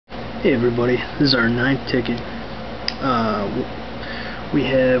Hey everybody, this is our 9th ticket. We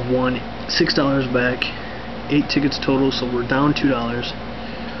have won $6 back, 8 tickets total, so we're down $2.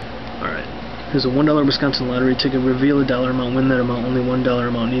 Alright, here's a $1 Wisconsin lottery ticket. Reveal a dollar amount, win that amount, only $1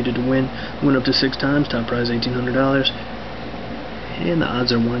 amount needed to win. Win up to 6 times, top prize $1,800. And the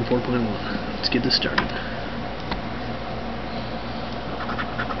odds are 1 in 4.1. Let's get this started.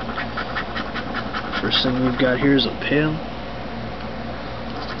 First thing we've got here is a pail.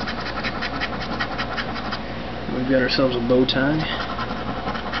 We've got ourselves a bow tie,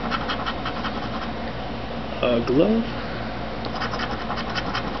 a glove,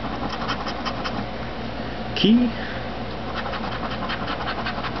 key,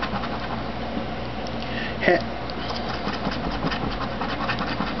 hat,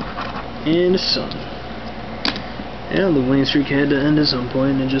 and a sun. And the winning streak had to end at some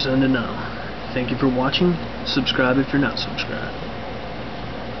point, and it just ended now. Thank you for watching. Subscribe if you're not subscribed.